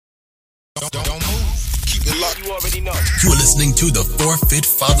you already know. You're listening to the Forfeit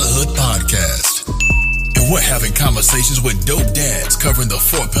Fatherhood Podcast. And we're having conversations with dope dads covering the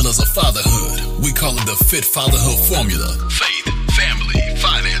 4 pillars of fatherhood. We call it the Fit Fatherhood Formula. Faith, family,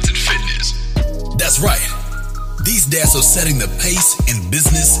 finance, and fitness. That's right. These dads are setting the pace in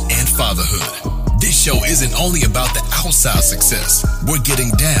business and fatherhood. This show isn't only about the outside success. We're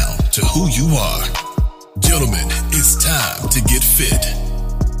getting down to who you are. Gentlemen, it's time to get fit.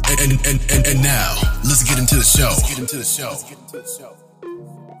 And now, let's get into the show.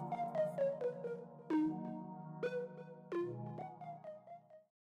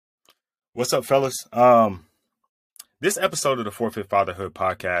 What's up, fellas? This episode of the Forfeit Fatherhood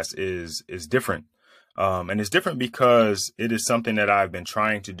Podcast is different. And it's different because it is something that I've been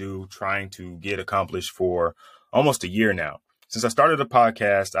trying to get accomplished for almost a year now. Since I started the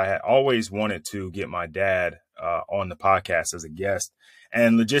podcast, I had always wanted to get my dad on the podcast as a guest.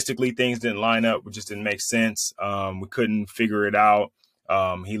 And logistically, things didn't line up. It just didn't make sense. We couldn't figure it out.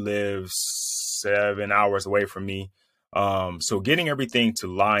 He lives 7 hours away from me. So getting everything to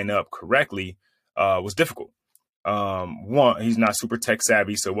line up correctly was difficult. One, he's not super tech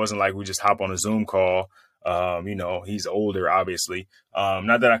savvy, so it wasn't like we just hop on a Zoom call. He's older, obviously.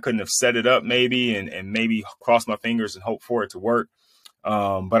 Not that I couldn't have set it up maybe and maybe cross my fingers and hope for it to work.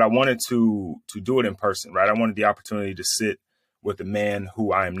 But I wanted to do it in person, right? I wanted the opportunity to sit with the man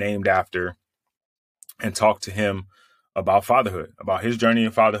who I am named after and talk to him about fatherhood, about his journey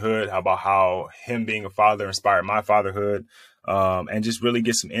in fatherhood, about how him being a father inspired my fatherhood, and just really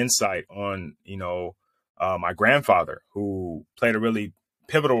get some insight on, my grandfather, who played a really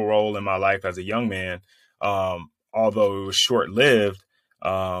pivotal role in my life as a young man. Although it was short-lived,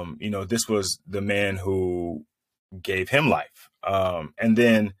 this was the man who gave him life. And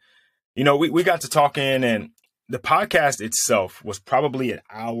then, we got to talking, and the podcast itself was probably an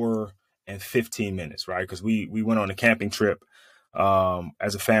hour and 15 minutes, right? Because we went on a camping trip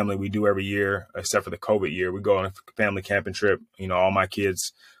as a family. We do every year, except for the COVID year. We go on a family camping trip, all my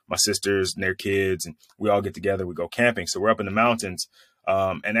kids, my sisters and their kids, and we all get together. We go camping. So we're up in the mountains.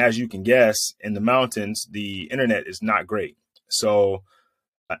 And as you can guess, in the mountains, the internet is not great. So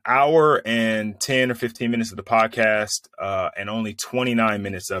an hour and 10 or 15 minutes of the podcast, and only 29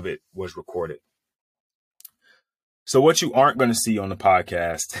 minutes of it was recorded. So what you aren't going to see on the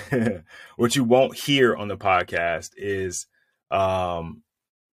podcast, what you won't hear on the podcast is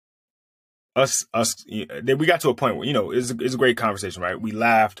us. We got to a point where, it's a great conversation, right? We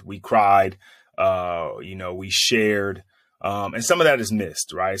laughed, we cried, we shared, and some of that is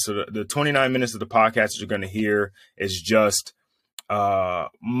missed, right? So the 29 minutes of the podcast that you're going to hear is just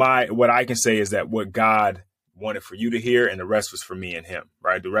what I can say is that what God wanted for you to hear, and the rest was for me and him,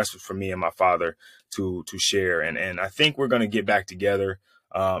 right? The rest was for me and my father to share. And I think we're going to get back together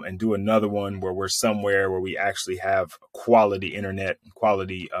and do another one where we're somewhere where we actually have quality internet,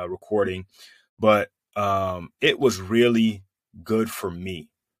 quality recording. But it was really good for me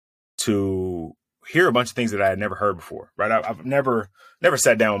to hear a bunch of things that I had never heard before, right? I've never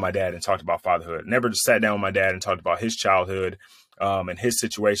sat down with my dad and talked about fatherhood. Never just sat down with my dad and talked about his childhood and his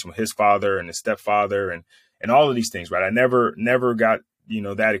situation with his father and his stepfather and all of these things, right? I never got,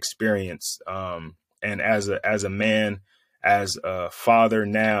 that experience. And as a man, as a father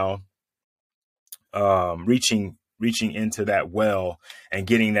now, reaching into that well and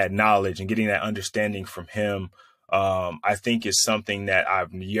getting that knowledge and getting that understanding from him, I think is something that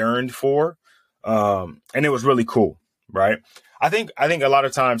I've yearned for. And it was really cool, right? I think a lot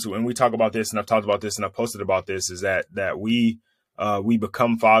of times when we talk about this, and I've talked about this and I've posted about this, is that we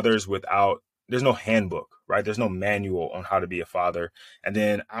become fathers without, there's no handbook, right? There's no manual on how to be a father. And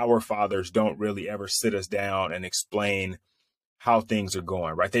then our fathers don't really ever sit us down and explain how things are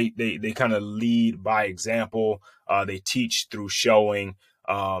going, right? They kind of lead by example. They teach through showing.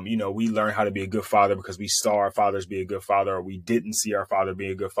 We learn how to be a good father because we saw our fathers be a good father, or we didn't see our father be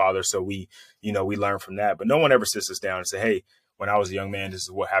a good father. So we learn from that. But no one ever sits us down and say, hey, when I was a young man, this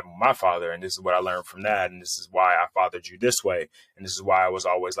is what happened with my father, and this is what I learned from that, and this is why I fathered you this way, and this is why I was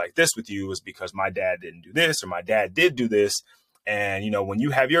always like this with you, was because my dad didn't do this, or my dad did do this. And, when you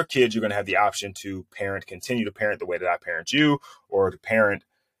have your kids, you're going to have the option to continue to parent the way that I parent you, or to parent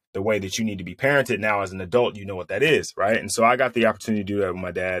the way that you need to be parented. Now, as an adult, you know what that is, right? And so I got the opportunity to do that with my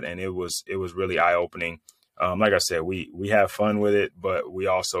dad, and it was really eye-opening. Like I said, we have fun with it, but we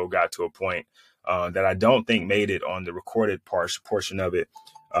also got to a point that I don't think made it on the recorded portion of it,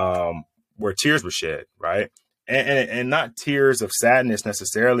 where tears were shed, right? And not tears of sadness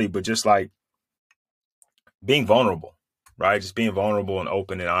necessarily, but just like being vulnerable, right? Just being vulnerable and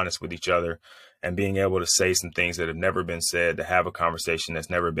open and honest with each other. and being able to say some things that have never been said, to have a conversation that's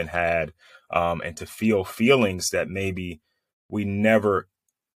never been had, and to feel feelings that maybe we never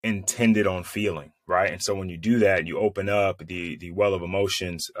intended on feeling, right? And so when you do that, you open up, the well of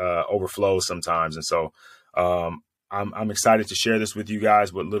emotions overflows sometimes. And so I'm excited to share this with you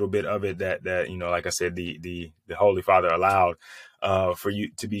guys, what little bit of it that like I said, the Holy Father allowed for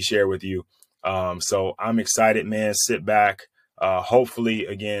you to be shared with you. So I'm excited, man. Sit back. Hopefully,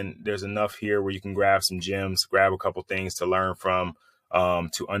 again, there's enough here where you can grab some gems, grab a couple things to learn from,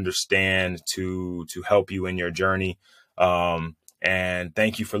 to understand, to help you in your journey. And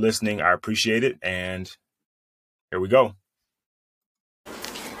thank you for listening. I appreciate it. And here we go.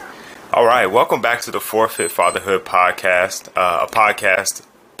 All right. Welcome back to the Forfeit Fatherhood podcast, a podcast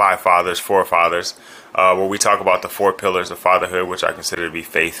by fathers for fathers, where we talk about the 4 pillars of fatherhood, which I consider to be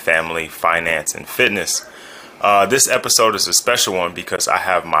faith, family, finance, and fitness. This episode is a special one because I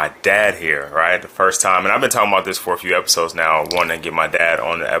have my dad here, right? The first time, and I've been talking about this for a few episodes now, wanting to get my dad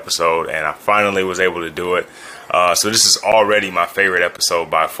on the episode, and I finally was able to do it. So this is already my favorite episode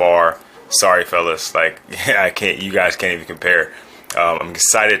by far. Sorry, fellas, you guys can't even compare. I'm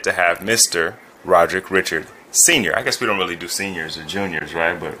excited to have Mr. Roderick Richard Sr. I guess we don't really do seniors or juniors,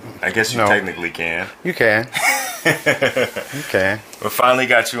 right? But I guess you technically can. You can. You can. We finally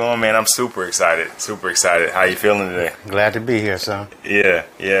got you on, man. I'm super excited. Super excited. How you feeling today? Glad to be here, son. Yeah.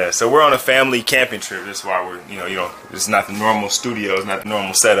 So we're on a family camping trip. That's why we're, it's not the normal studio. It's not the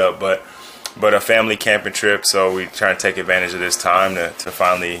normal setup, but a family camping trip. So we try to take advantage of this time to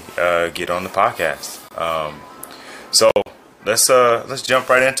finally get on the podcast. So let's jump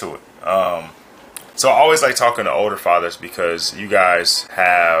right into it. So I always like talking to older fathers because you guys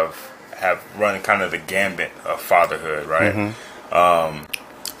have run kind of the gambit of fatherhood, right? Mm-hmm.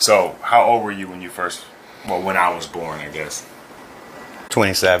 So how old were you when you when I was born, I guess?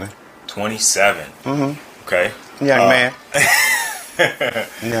 27. 27. Mm-hmm. Okay. Young man.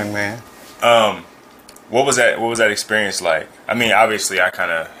 Young man. What was that experience like? I mean, obviously I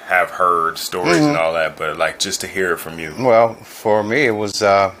kind of have heard stories and all that, but like just to hear it from you. Well, for me, it was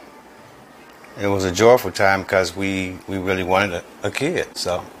a joyful time because we really wanted a kid.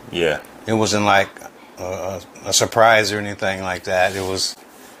 So yeah, it wasn't like a surprise or anything like that. It was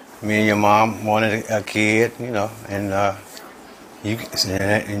me and your mom wanted a kid, and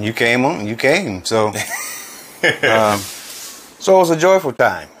you came on. You came. So so it was a joyful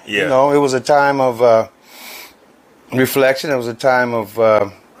time. Yeah. It was a time of reflection. It was a time of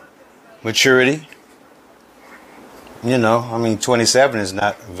maturity. 27 is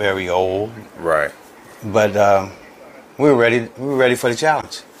not very old. Right. But we were ready. We were ready for the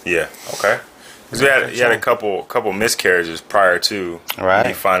challenge. Yeah. Okay. Because you had a couple miscarriages prior to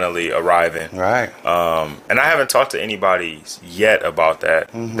you finally arriving. Right. And I haven't talked to anybody yet about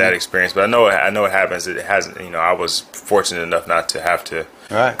that experience, but I know it happens. It hasn't. I was fortunate enough not to have to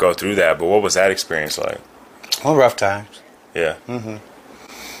go through that. But what was that experience like? Well, rough times. Yeah.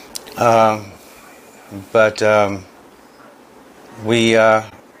 But we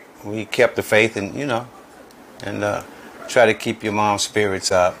kept the faith, and try to keep your mom's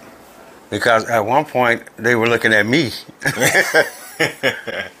spirits up. Because at one point, they were looking at me.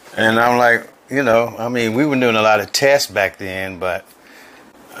 And I'm like, we were doing a lot of tests back then, but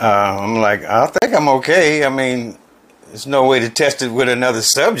I'm like, I think I'm okay. I mean, there's no way to test it with another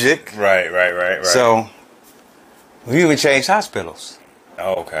subject. Right. So we even changed hospitals.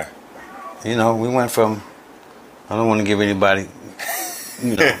 Oh, okay. We went from, I don't want to give anybody,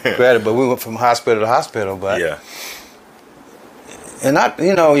 credit, but we went from hospital to hospital. But yeah. And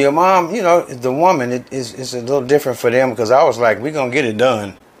your mom, the woman, it's a little different for them because I was like, we're going to get it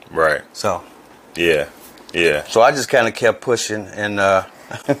done. Right. So. Yeah. So I just kind of kept pushing and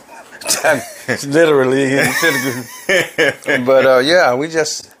literally. But we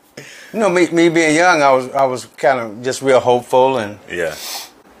just, me being young, I was kind of just real hopeful and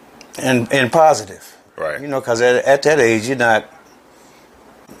and positive. Right. Because at that age,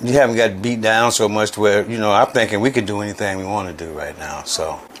 you haven't got beat down so much to where, I'm thinking we could do anything we want to do right now.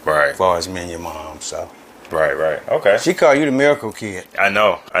 So, as far as me and your mom, so. Right. Okay. She called you the miracle kid. I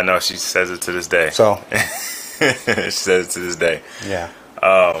know. She says it to this day. So. She says it to this day. Yeah.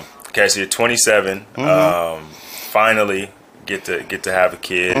 Okay, so you're 27. Finally get to have a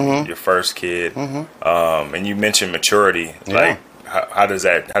kid, your first kid. And you mentioned maturity. Yeah. Like, how does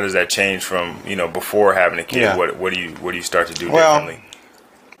that change from before having a kid? Yeah. What do you start to do differently?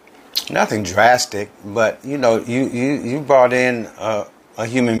 Nothing drastic, but you brought in a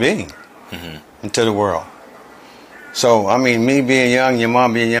human being into the world. So I mean, me being young, your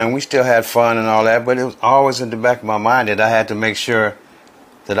mom being young, we still had fun and all that, but it was always in the back of my mind that I had to make sure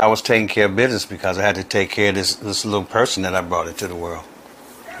that I was taking care of business because I had to take care of this little person that I brought into the world.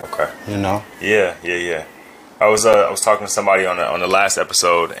 Okay. You know? Yeah. I was talking to somebody on the last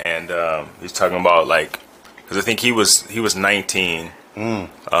episode, and he was talking about, like, because I think he was 19, and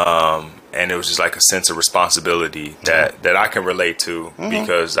it was just like a sense of responsibility that I can relate to,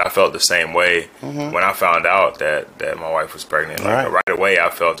 because I felt the same way when I found out that my wife was pregnant. Like, right away, I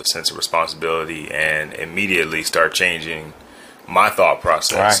felt a sense of responsibility and immediately start changing my thought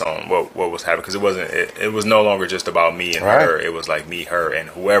process on what was happening, because it was no longer just about me and her. It was like me, her, and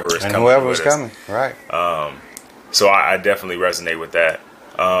whoever is coming. Whoever was coming, right? So I definitely resonate with that.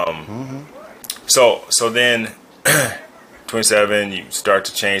 So then, 27, you start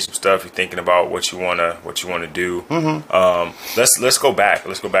to change some stuff. You're thinking about what you wanna do. Let's go back.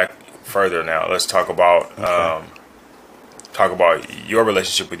 Let's go back further now. Let's talk about your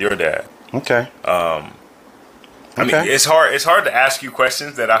relationship with your dad. Okay. I mean, it's hard to ask you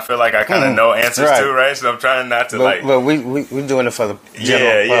questions that I feel like I kind of know answers to, right? So I'm trying not to But we're doing it for the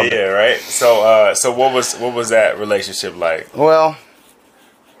general public. Yeah, right. So what was that relationship like? Well,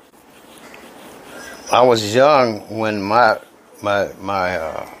 I was young when my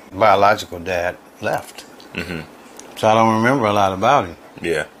biological dad left, so I don't remember a lot about him.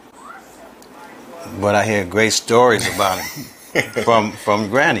 Yeah. But I hear great stories about him from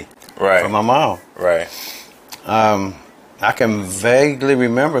Granny, from my mom. Right. I can vaguely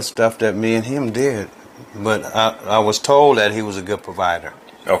remember stuff that me and him did, but I was told that he was a good provider.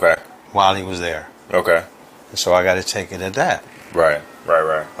 Okay. While he was there. Okay. So I got to take it at that. Right.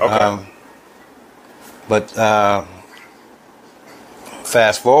 Okay. But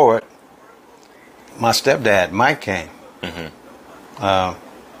fast forward, my stepdad, Mike, came.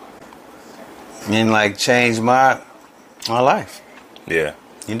 And like changed my life. Yeah.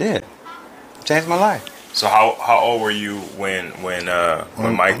 He did. Changed my life. So how old were you when Mike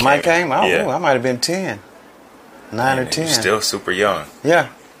came? Mike came? I might have been 10. 9 or 10. You're still super young. Yeah.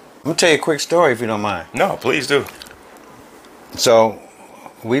 I'm going to tell you a quick story if you don't mind. No, please do. So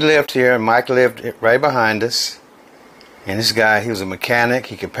we lived here, and Mike lived right behind us. And this guy, he was a mechanic.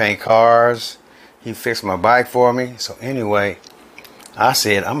 He could paint cars. He fixed my bike for me. So anyway, I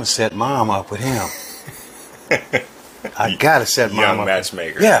said, I'm going to set Mom up with him. I got to set Mom up. Young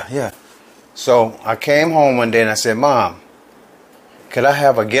matchmaker. Yeah. So I came home one day and I said, Mom, could I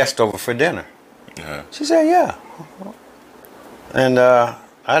have a guest over for dinner? She said, yeah. And I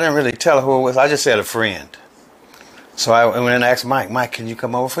didn't really tell her who it was. I just said a friend. So I went and asked Mike, can you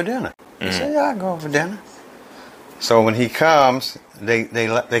come over for dinner? He said, yeah, I'll go over for dinner. So when he comes, they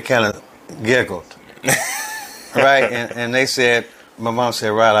kind of giggled. Right? And they said, my mom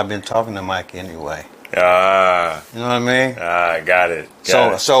said, right, I've been talking to Mike anyway. You know what I mean? Got it.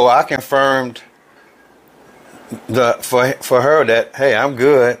 So I confirmed for her that, hey, I'm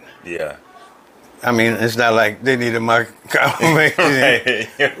good. Yeah. I mean, it's not like they needed my confirmation, right.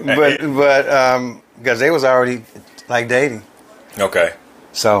 but because they was already like dating. Okay.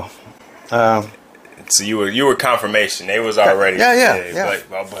 So. So you were confirmation. They was already. Yeah.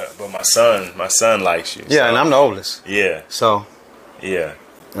 But my son likes you. Yeah, so. And I'm the oldest. Yeah. So. Yeah.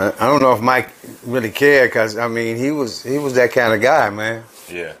 I don't know if Mike really cared, because I mean he was that kind of guy, man.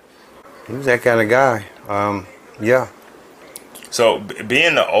 Yeah. He was that kind of guy. Yeah. So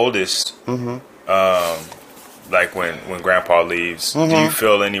being the oldest, like when Grandpa leaves, do you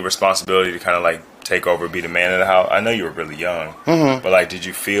feel any responsibility to kind of like take over, be the man of the house? I know you were really young, but like, did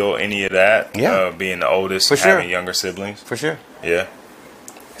you feel any of that? Yeah. Being the oldest, for having sure. younger siblings. For sure. Yeah.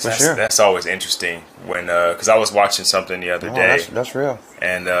 Sure. That's always interesting when, because I was watching something the other day. That's real.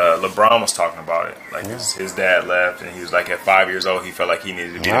 And LeBron was talking about it. Like his dad left, and he was like, at 5 years old, he felt like he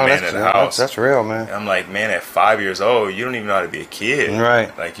needed to be the man of the house. That's real, man. And I'm like, man, at 5 years old, you don't even know how to be a kid.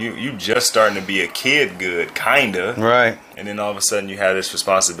 Right. Like you just starting to be a kid good, kinda. Right. And then all of a sudden you have this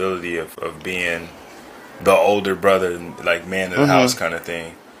responsibility of being the older brother, like man of the house kind of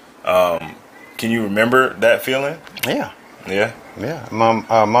thing. Can you remember that feeling? Yeah. Yeah. Yeah.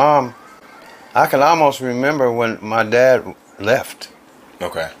 My mom, I can almost remember when my dad left.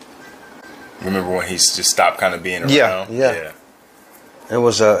 Okay. Remember when he just stopped kind of being around? Yeah. It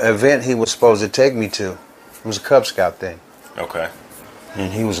was an event he was supposed to take me to. It was a Cub Scout thing. Okay.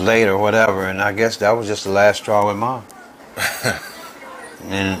 And he was late or whatever, and I guess that was just the last straw with Mom.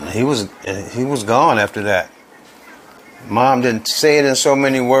 And he was gone after that. Mom didn't say it in so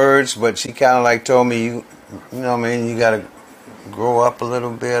many words, but she kind of like told me, you know what I mean, you got to grow up a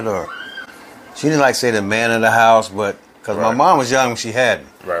little bit, or she didn't like say the man of the house, but because my mom was young when she had me.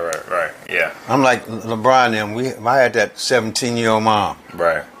 Right. Yeah. I'm like LeBron and I had that 17-year-old mom.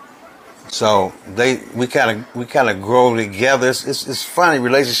 Right. So we kind of grow together. It's funny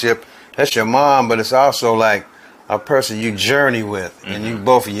relationship. That's your mom, but it's also like a person you journey with, and you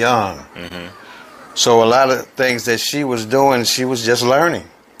both young. Mm-hmm. So a lot of things that she was doing, she was just learning.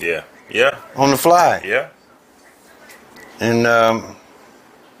 Yeah. Yeah. On the fly. Yeah. And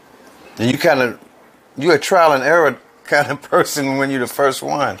you're a trial and error kind of person when you're the first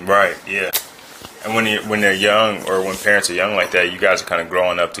one. Right. Yeah. And when they're young, or when parents are young like that, you guys are kind of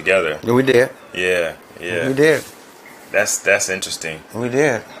growing up together. We did. Yeah. Yeah. We did. That's interesting. We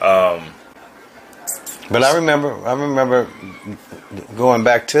did. But I remember going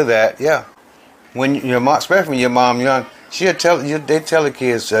back to that. Yeah. When your mom, especially when your mom young, they tell the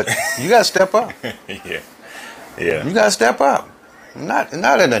kids that you gotta step up. Yeah. Yeah. You gotta step up. Not in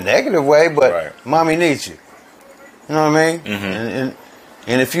a negative way, but right. Mommy needs you. You know what I mean? Mm-hmm.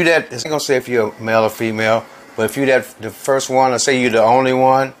 And if you that, I'm gonna say if you're male or female, but if you that the first one, or say you're the only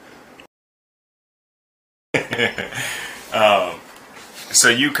one. So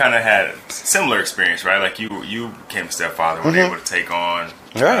you kind of had a similar experience, right? Like you became a stepfather, were able to take on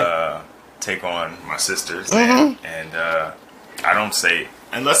my sisters, and I don't say,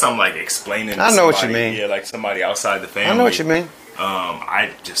 unless I'm like explaining. I know what you mean. Yeah, like somebody outside the family. I know what you mean.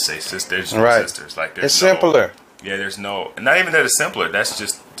 I just say sisters, right? Sisters, like it's simpler. Yeah, there's no, not even that it's simpler. That's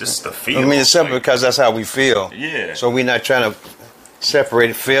just the feel. I mean, it's simpler because that's how we feel. Yeah. So we're not trying to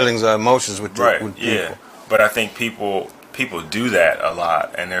separate feelings or emotions with people. Yeah. But I think people do that a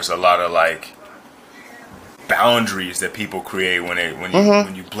lot, and there's a lot of like boundaries that people create when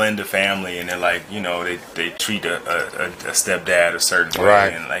you blend a family, and they're like, you know, they treat a stepdad a certain way,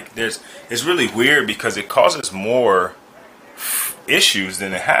 right. And like it's really weird because it causes more issues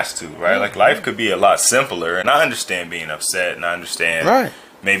than it has to, right? Like life could be a lot simpler, and I understand being upset, and I understand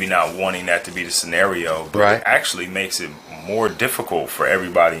maybe not wanting that to be the scenario, but it actually makes it more difficult for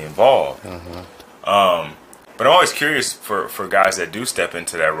everybody involved. But I'm always curious for guys that do step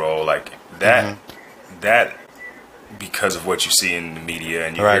into that role, like that because of what you see in the media,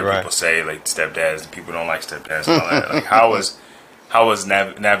 and you hear people say like stepdads, people don't like stepdads, and all that. Like how was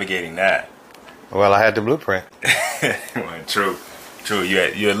navigating that? Well, I had the blueprint. True. You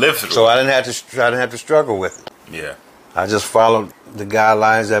had lived through. So I didn't have to struggle with it. Yeah. I just followed the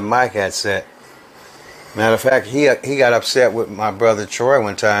guidelines that Mike had set. Matter of fact, he got upset with my brother Troy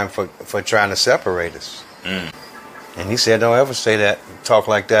one time for trying to separate us. And he said, "Don't ever say that, talk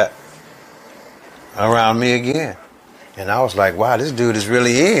like that around me again." And I was like, "Wow, this dude is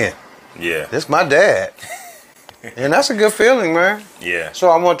really in. Yeah. This my dad." And that's a good feeling, man. Yeah. So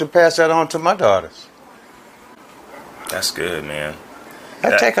I want to pass that on to my daughters. That's good, man.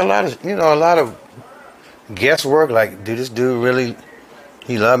 That take a lot of guesswork. Like, do this dude really,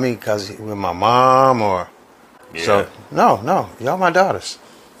 he love me because he with my mom, or? Yeah. So no, y'all my daughters.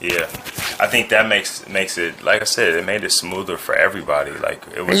 Yeah, I think that makes it, like I said, it made it smoother for everybody. Like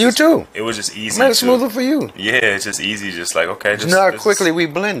it was. And you too. It was just easy. It made it smoother for you. Yeah, it's just easy. Just like, okay, just how quickly we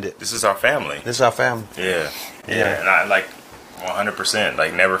blended. This is our family. This is our family. Yeah. And I like 100%.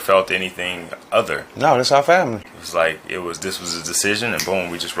 Like never felt anything other. No, this is our family. It was like this was a decision, and boom,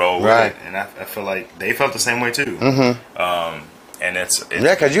 we just rolled with it. And I feel like they felt the same way too. And it's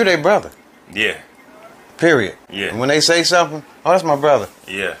because you're their brother. Yeah. Period. Yeah. And when they say something, oh, that's my brother.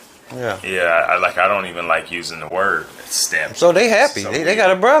 Yeah. Yeah. Yeah. I don't even like using the word step. So they happy. So they got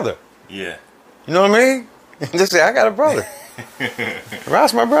a brother. Yeah. You know what I mean? They say, I got a brother.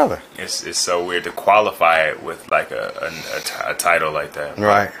 Rod's my brother. It's so weird to qualify it with like a title like that.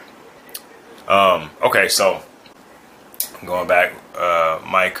 Right. Okay, so going back,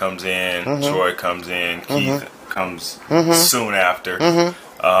 Mike comes in, Troy comes in, Keith comes soon after.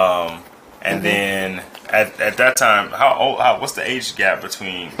 And then at that time, what's the age gap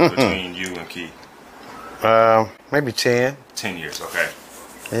between you and Keith? Maybe 10. 10 years, okay.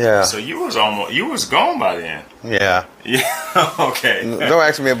 Yeah. So you was gone by then. Yeah. Yeah. Okay. Don't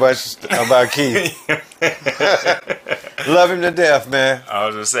ask me about Keith. Love him to death, man. I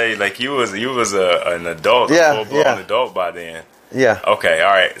was gonna say, like you was an adult, a full-blown adult by then. Yeah. Okay.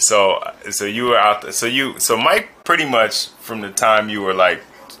 All right. So you were out. So Mike pretty much from the time you were like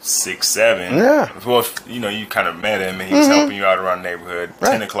 6, 7. Yeah. Well, you kind of met him, and he was helping you out around the neighborhood.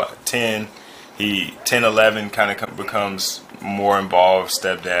 Right. 10, 11 kind of becomes more involved,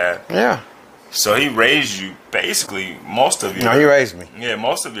 stepdad. Yeah. So he raised you basically most of your. No, he raised me. Yeah,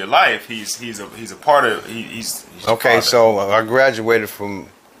 most of your life. He's a part of. He's okay. So I graduated from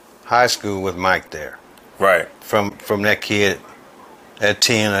high school with Mike there. Right. From that kid at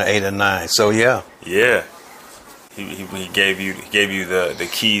 10 or 8 or 9. So yeah. Yeah. He gave you the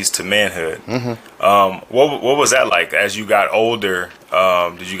keys to manhood. Mm-hmm. What was that like as you got older?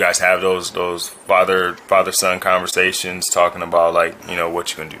 Did you guys have those father son conversations talking about like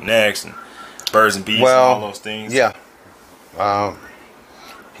what you're gonna do next and birds and bees and all those things? Yeah.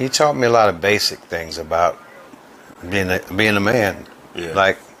 He taught me a lot of basic things about being a man. Yeah.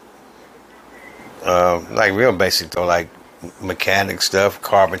 Like real basic though, like mechanic stuff,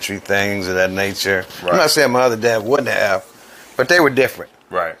 carpentry things of that nature. Right. I'm not saying my other dad wouldn't have, but they were different.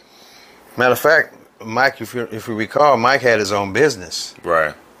 Right. Matter of fact, Mike, if you recall, Mike had his own business,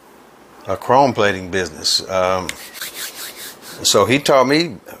 Right. a chrome plating business. So he taught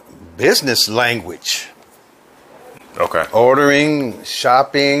me business language, Okay. ordering,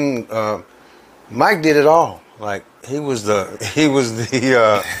 shopping. Mike did it all. Like he was the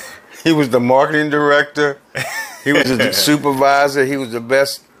marketing director. He was the supervisor. He was the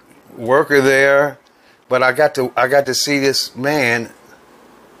best worker there. But I got to see this man,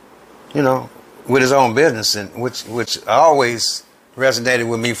 with his own business, and which always resonated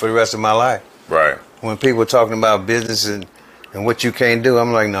with me for the rest of my life. Right. When people were talking about business and what you can't do,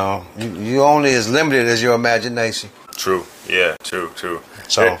 I'm like, no, you only as limited as your imagination. True. Yeah. True.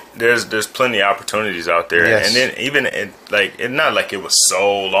 So there's plenty of opportunities out there, Yes. and then even it's not like it was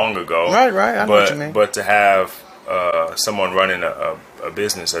so long ago. Right. I know what you mean. But to have someone running a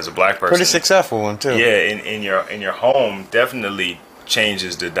business as a black person, Pretty successful one too. yeah, in your home definitely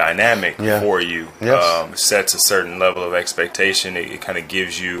changes the dynamic for you. Yes. Sets a certain level of expectation. It kind of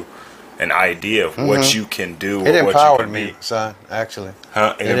gives you an idea of what you can do. It or what empowered you can me, be. son. Actually,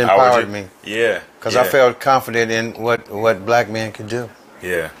 Huh? it empowered you? me. Yeah. Because yeah. I felt confident in what black men could do.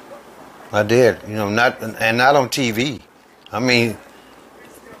 Yeah. I did, not on TV. I mean,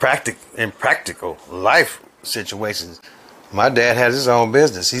 practical life situations. My dad has his own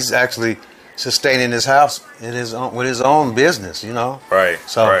business. He's actually sustaining his house with his own business. Right.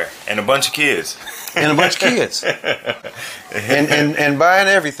 So- right. And a bunch of kids. And a bunch of kids, and buying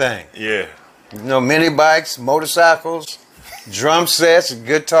everything. Yeah. Mini bikes, motorcycles, drum sets,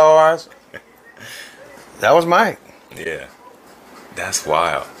 guitars. That was Mike. Yeah. That's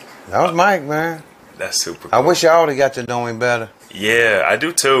wild. That was Mike, man. That's super cool. I wish y'all would have got to know him better. Yeah, I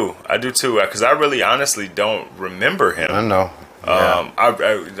do too. Because I really honestly don't remember him. I know. Yeah.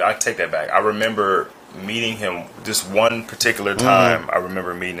 I take that back. I remember meeting him just one particular time. I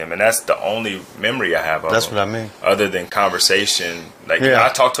remember meeting him, and that's the only memory I have of That's him. what I mean. Other than conversation. Like, Yeah. I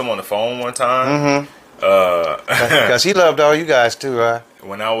talked to him on the phone one time. Because he loved all you guys too, right?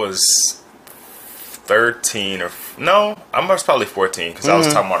 When I was 13 no, I was probably 14 because I was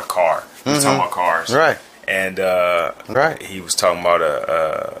talking about a car. He was talking about cars. Right. And Right. he was talking about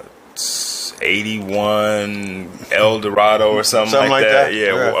a 81 Eldorado or something like that. Yeah,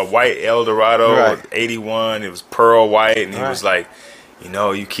 Right. a white Eldorado, Right. 81. It was pearl white, and he Right. was like,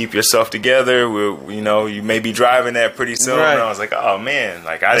 you keep yourself together. You may be driving that pretty soon. Right. And I was like, oh man,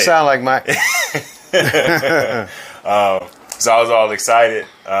 like I That didn't. sound like Mike. So I was all excited,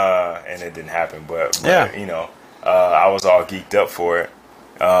 and it didn't happen. But Yeah. I was all geeked up for it.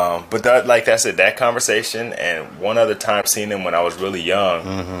 But that, like I said, that conversation and one other time seeing him when I was really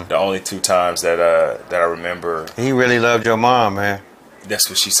young, the only two times that I remember. He really loved your mom, man. That's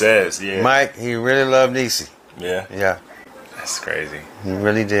what she says. Yeah, Mike, he really loved Niecy. yeah, Yeah, that's crazy. he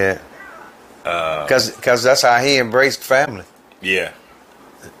really did. Because that's how he embraced family. Yeah,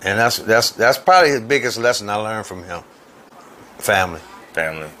 And that's probably the biggest lesson I learned from him. Family.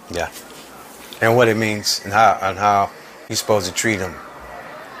 family. Yeah. And what it means and how you're supposed to treat them.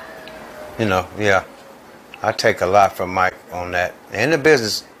 Yeah. I take a lot from Mike on that. And the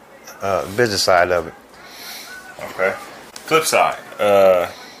business side of it. Okay. Flip side,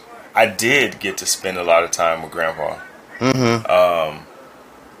 I did get to spend a lot of time with Grandpa. I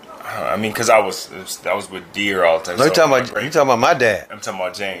mean, because I was with Deer all the time. No, So you talking about my dad. I'm talking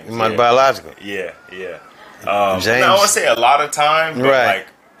about James. My yeah. biological. Yeah. James. I don't want to say a lot of time, but Right. like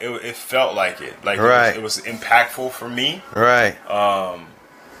it felt like it. Like Right. it was impactful for me. Right.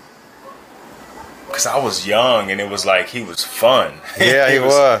 Because I was young and it was like he was fun. Yeah, he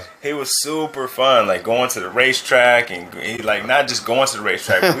was. He was super fun. Like going to the racetrack and he, like not just going to the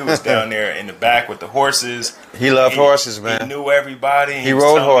racetrack. But we was down there in the back with the horses. He loved horses, man. He knew everybody. He was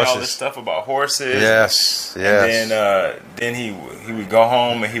rode telling me all horses. this stuff about horses. Yes. And then he would go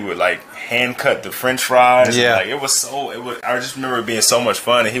home and he would like hand cut the French fries. Yeah. And, like I just remember it being so much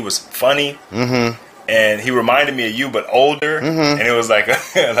fun, and he was funny. And he reminded me of you, but older. And it was like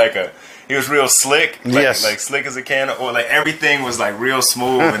he was real slick. Like, Yes. Like slick as a can, or like everything was like real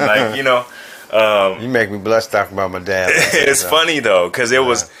smooth and like You make me blush talking about my dad. It's funny though, because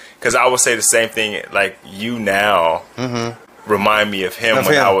I would say the same thing. Like you now remind me of him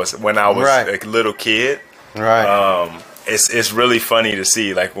when I was Right. a little kid. Right. It's really funny to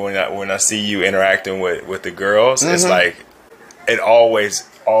see, like when I see you interacting with the girls, it's like it always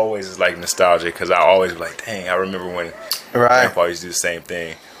is like nostalgic, because I always be like, dang, I remember when Grandpa used to do the same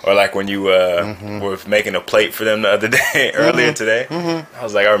thing. Or like when you were making a plate for them the other day, earlier today. I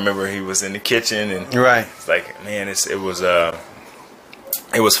was like, I remember he was in the kitchen, and it's like, man, it was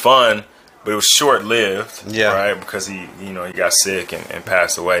fun, but it was short lived, right? Because he got sick and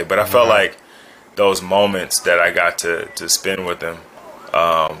passed away. But I felt like those moments that I got to spend with him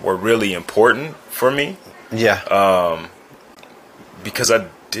were really important for me. Yeah. Because I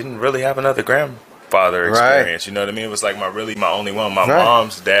didn't really have another grandfather experience. You know what I mean? It was like my only one. My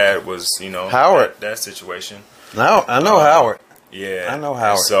mom's dad was, Howard. That situation. No, I know Howard. Yeah, I know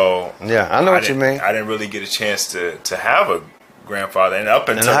Howard. So yeah, I know what you mean. I didn't really get a chance to have a grandfather, and up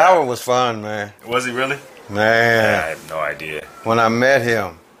until Howard was fun, man. Was he really? Man, I have no idea. When I met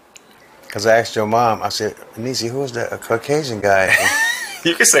him, because I asked your mom, I said, Nisi, who is that? A Caucasian guy.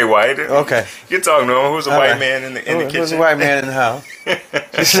 You can say white. Okay. You're talking to him. Who's a white man in the kitchen? Who's a white man in the house?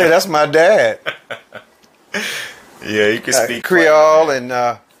 She said, that's my dad. Yeah, you can speak Creole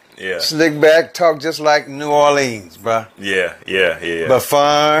and slick back, talk just like New Orleans, bro. Yeah. But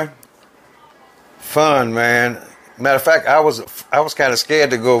fun, man. Matter of fact, I was kind of scared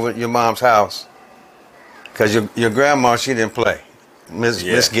to go over to your mom's house, because your grandma, she didn't play,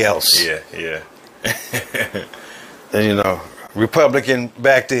 Miss Gels. Yeah. And Republican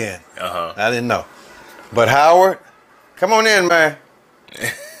back then. Uh-huh. I didn't know. But Howard, come on in, man.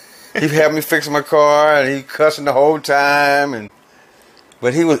 He helped me fix my car, and he cussing the whole time,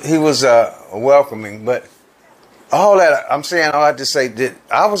 but he was welcoming. But all that I'm saying, all I have to say, that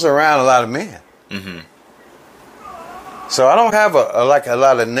I was around a lot of men, so I don't have a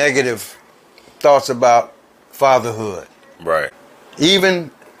lot of negative thoughts about fatherhood, right?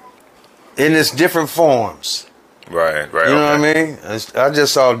 Even in its different forms. Right. You know what I mean? I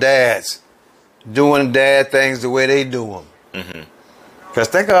just saw dads doing dad things the way they do them. Because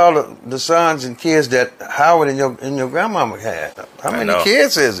think of all the sons and kids that Howard and your grandmama had. How many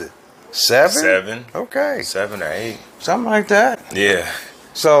kids is it? 7? 7. Okay. 7 or 8. Something like that. Yeah.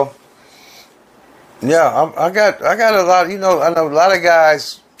 So, yeah, I got a lot. I know a lot of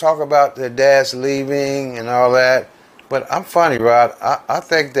guys talk about their dads leaving and all that, but I'm funny, Rod. I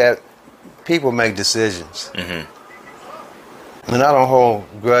think that people make decisions. And I don't hold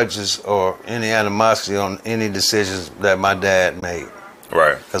grudges or any animosity on any decisions that my dad made.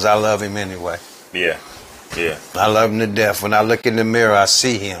 Right. Because I love him anyway. Yeah. I love him to death. When I look in the mirror, I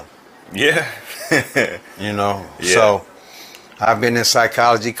see him. Yeah. Yeah. So I've been in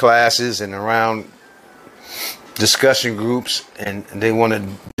psychology classes and around discussion groups, and they want to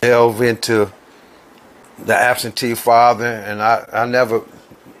delve into the absentee father, and I never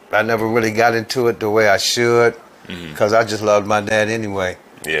really got into it the way I should, because I just loved my dad anyway.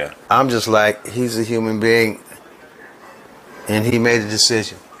 Yeah. I'm just like, he's a human being, and he made a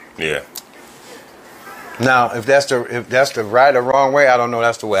decision. Yeah. Now, if that's the right or wrong way, I don't know.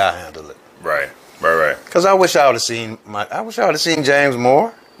 That's the way I handle it. Right. Because I wish I would have seen James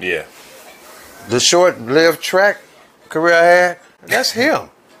more. Yeah. The short-lived track career I had, that's him.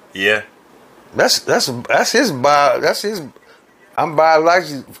 Yeah. That's his I'm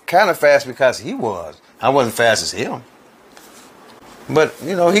biologically kind of fast because he was. I wasn't fast as him. But,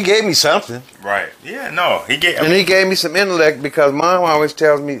 he gave me something. Right. Yeah, no. He gave me some intellect, because Mom always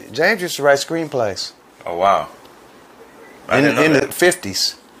tells me, James used to write screenplays. Oh, wow. In the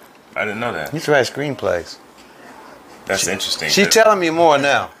 50s. I didn't know that. He used to write screenplays. That's interesting. She's telling me more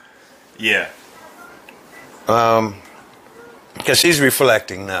now. Yeah. Because she's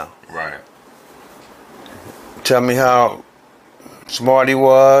reflecting now. Right. Tell me how smart he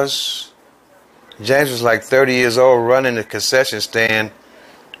was. James was like 30 years old, running the concession stand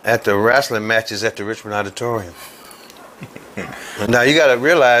at the wrestling matches at the Richmond Auditorium. Now you got to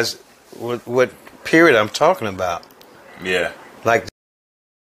realize what period I'm talking about. Yeah. Like,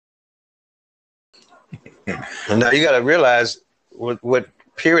 and now you got to realize what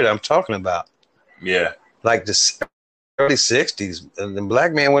period I'm talking about. Yeah. Like the early 60s, and the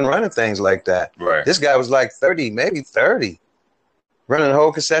black man wasn't running things like that. Right. This guy was like 30, maybe 30, running the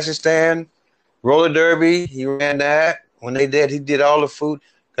whole concession stand, roller derby. He ran that. When they did, he did all the food,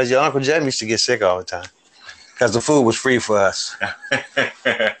 because your Uncle Jim used to get sick all the time because the food was free for us.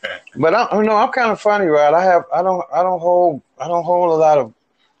 But I'm kind of funny, Rod. I don't hold a lot of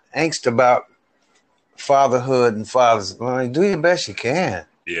angst about fatherhood and fathers. Do your best you can.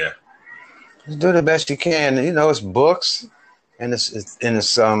 Yeah. Just do the best you can. You know, it's books and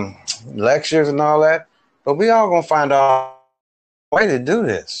it's lectures and all that. But we all gonna find our way to do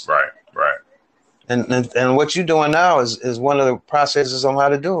this. Right. And what you're doing now is one of the processes on how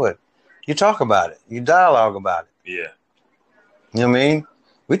to do it. You talk about it. You dialogue about it. Yeah. You know what I mean?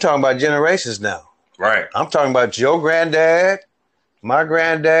 We talking about generations now. Right. I'm talking about your granddad, my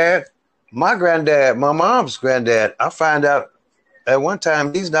granddad, my mom's granddad. I find out at one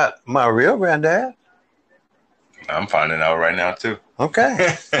time he's not my real granddad. I'm finding out right now too.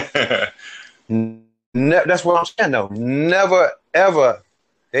 Okay. That's what I'm saying though. Never ever.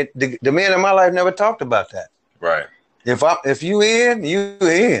 The men in my life never talked about that. Right. If you in, you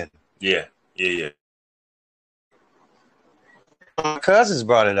in. Yeah. My cousins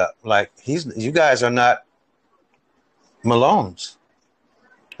brought it up. Like you guys are not Malones.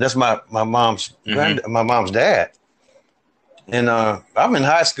 That's my mom's my mom's dad. And I'm in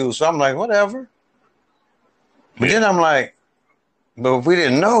high school, so I'm like, whatever. But then I'm like, but if we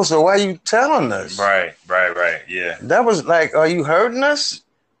didn't know, so why are you telling us? Right. Yeah. That was like, are you hurting us?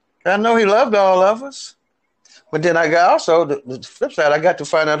 I know he loved all of us. But then I got also the flip side, I got to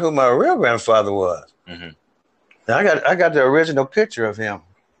find out who my real grandfather was. Mm-hmm. And I got the original picture of him.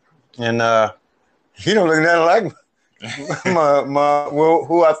 And he don't look nothing like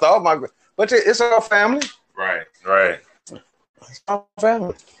who I thought but it's our family. Right. It's our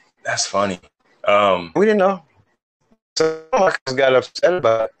family. That's funny. We didn't know. So my cousin got upset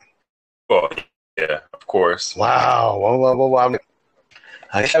about it. Well, yeah, of course. Wow.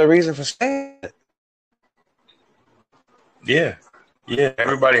 I had a reason for saying it. Yeah.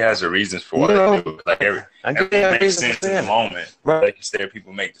 Everybody has a reason for what they do. Like everything makes sense in the moment. Right. Like you said,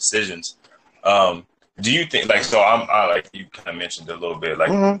 people make decisions. Do you think so? I like you kind of mentioned a little bit.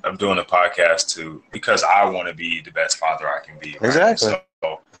 Like I'm doing a podcast because I want to be the best father I can be. Right? Exactly.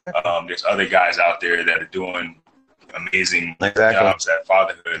 So there's other guys out there that are doing amazing jobs at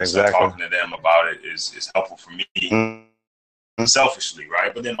fatherhood. So talking to them about it is helpful for me. Selfishly,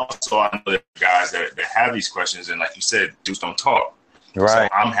 right? But then also I know there are guys that have these questions, and like you said, dudes don't talk. Right.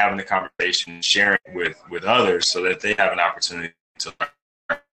 So I'm having a conversation, sharing with others, so that they have an opportunity to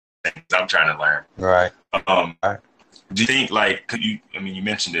learn things I'm trying to learn. Right. Do you think you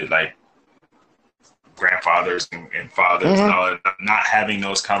mentioned it, like grandfathers and fathers and all, not having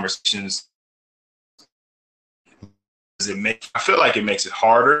those conversations? I feel like it makes it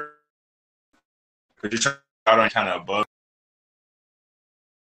harder because you're trying to kind of above.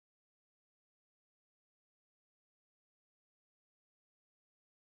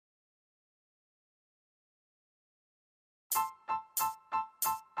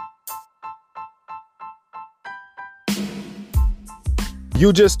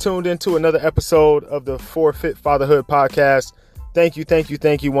 You just tuned into another episode of the Forfeit Fatherhood podcast. Thank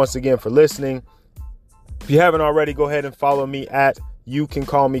you once again for listening. If you haven't already, go ahead and follow me at You Can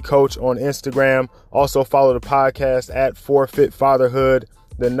Call Me Coach on Instagram. Also follow the podcast at Forfeit Fatherhood,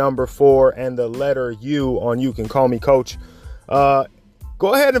 the number 4 and the letter U on You Can Call Me Coach. Go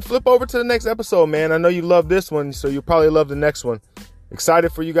ahead and flip over to the next episode, man. I know you love this one, so you'll probably love the next one.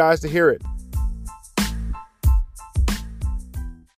 Excited for you guys to hear it.